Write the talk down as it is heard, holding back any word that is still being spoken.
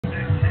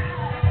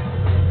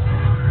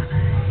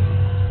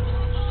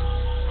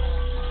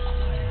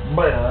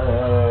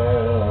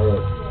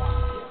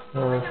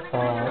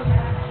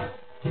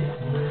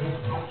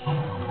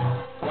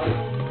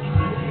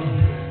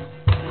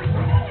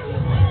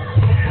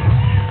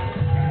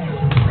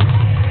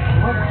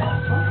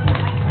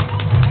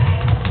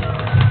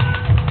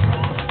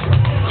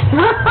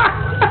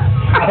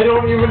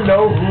even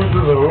know who's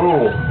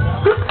who.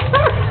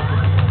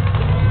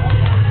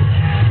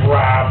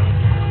 Crap.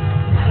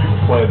 Who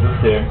played this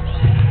game?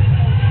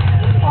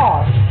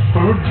 Aw.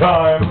 Food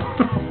time.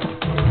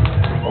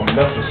 Oh,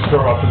 that's the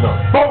stir up in the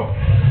boom.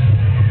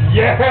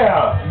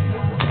 Yeah.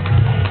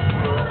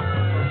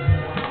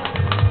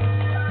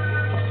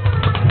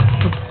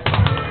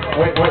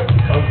 Wait.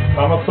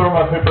 I'm gonna throw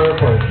my paper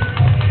airplane.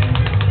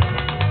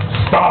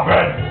 Stop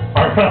it!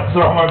 I'm gonna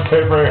throw my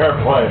paper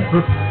airplane.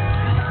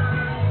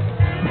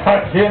 I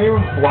can't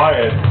even fly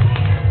it.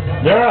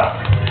 Yeah!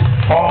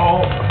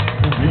 Paul,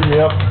 beat me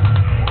up.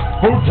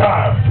 Food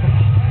time!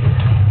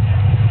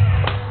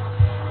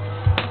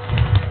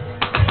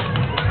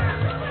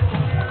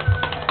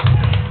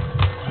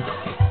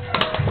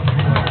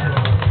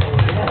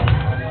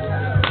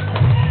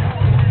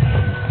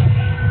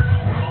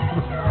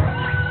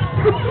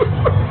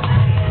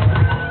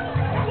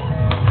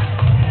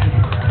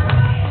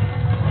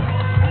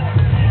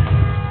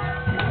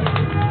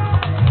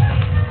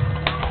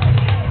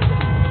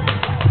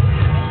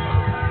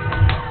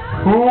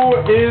 Who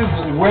is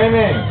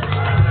winning?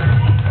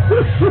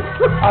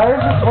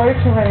 Ours is way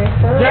too many,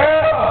 sir.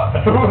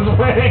 Yeah! Who's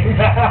winning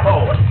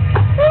now?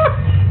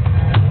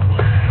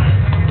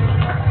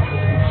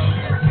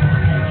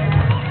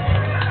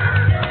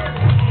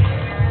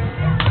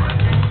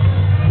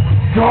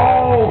 Go!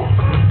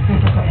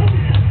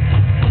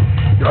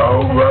 Go,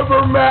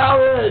 rubber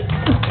mallet!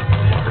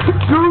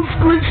 Go,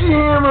 squishy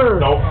hammer!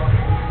 Nope.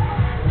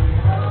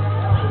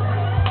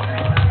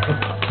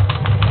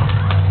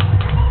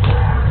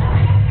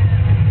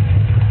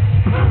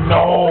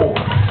 No!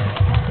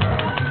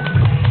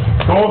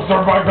 Go, sir,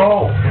 by go!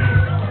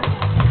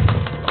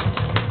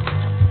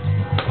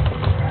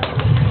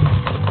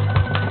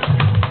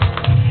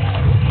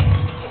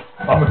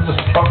 I'm gonna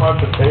just cut my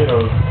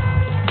potatoes.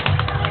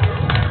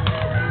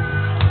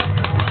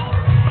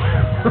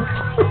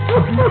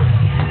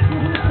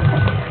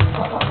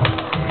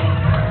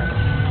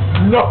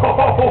 No!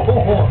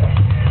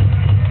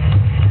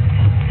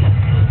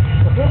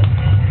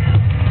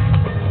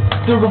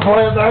 You can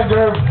play it that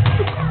game.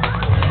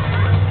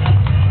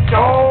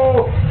 No!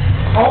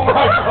 Oh my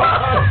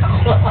god!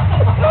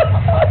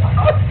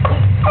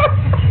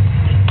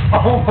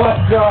 Oh my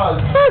god!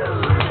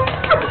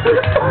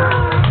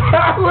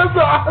 That was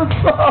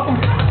awesome!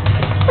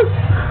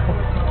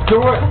 Do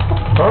it!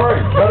 Hurry!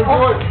 Better do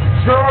it!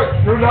 Screw it!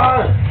 You're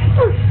dying!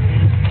 You're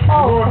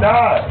gonna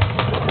die!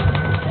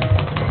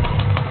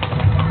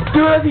 Do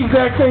it at the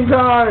exact same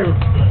time!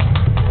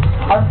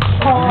 I'm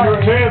trying. Your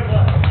chance!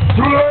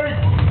 Too late!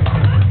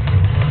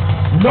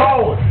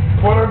 No!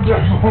 What a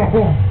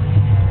different.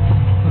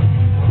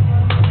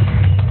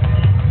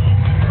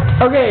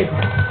 Okay.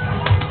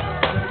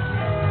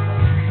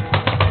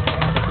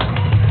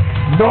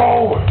 No!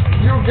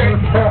 You get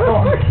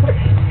down!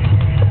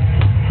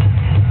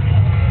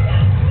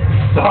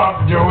 Stop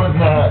doing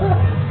that!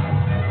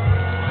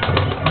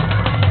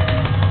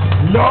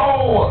 No!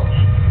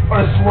 I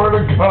swear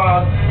to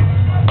God!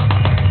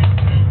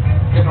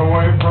 Get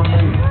away from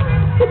me!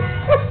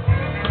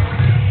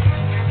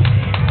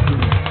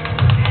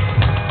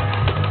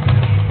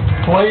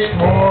 Plate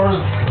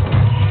wars!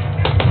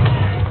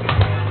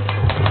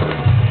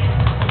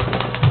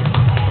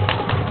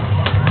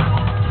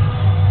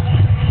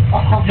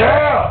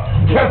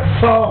 Yeah! Get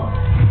some!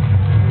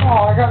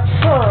 Oh, I got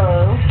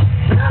served.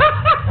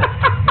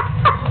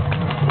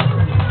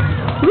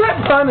 That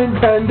pun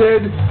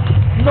intended.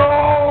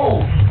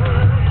 No!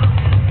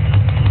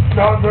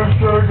 Not this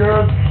so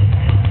good.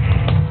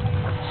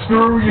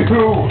 Screw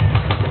you!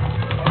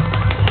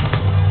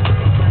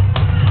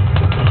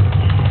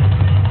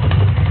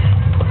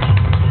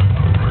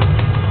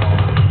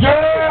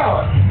 Yeah!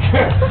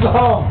 Get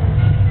some!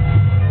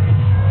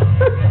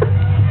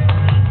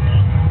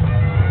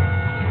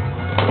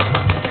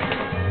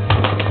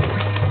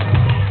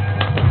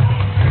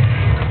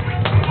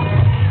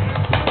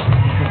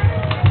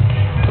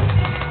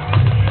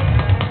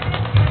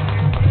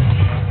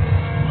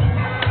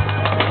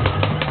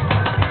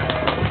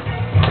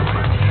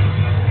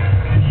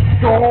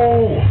 Go!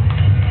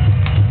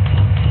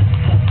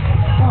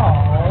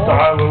 Oh.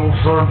 Die, little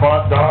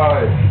servbot,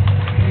 die!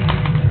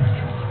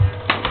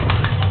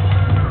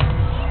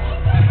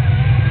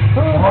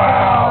 Food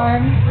Wow.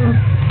 time.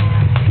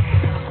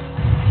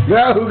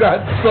 Yeah, who got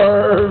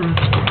served?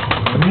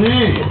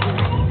 Me!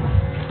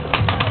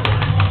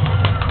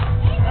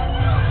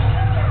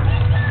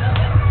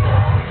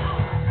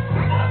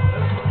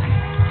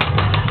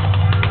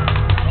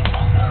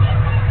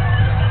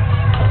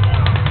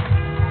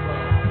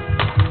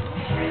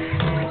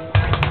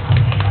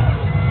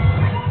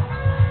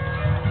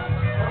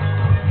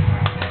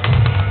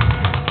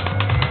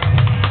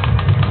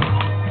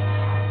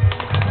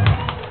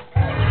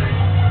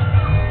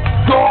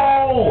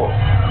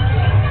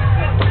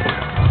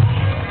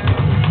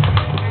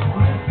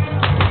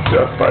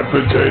 Death by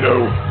potato.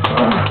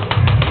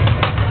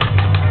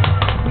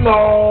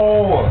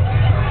 No!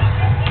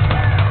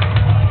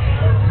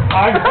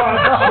 I got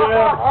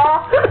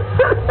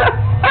chipped!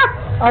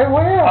 I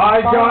will.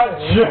 I got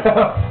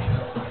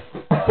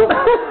chipped!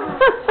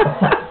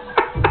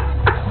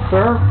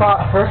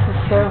 Servbot versus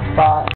servbot.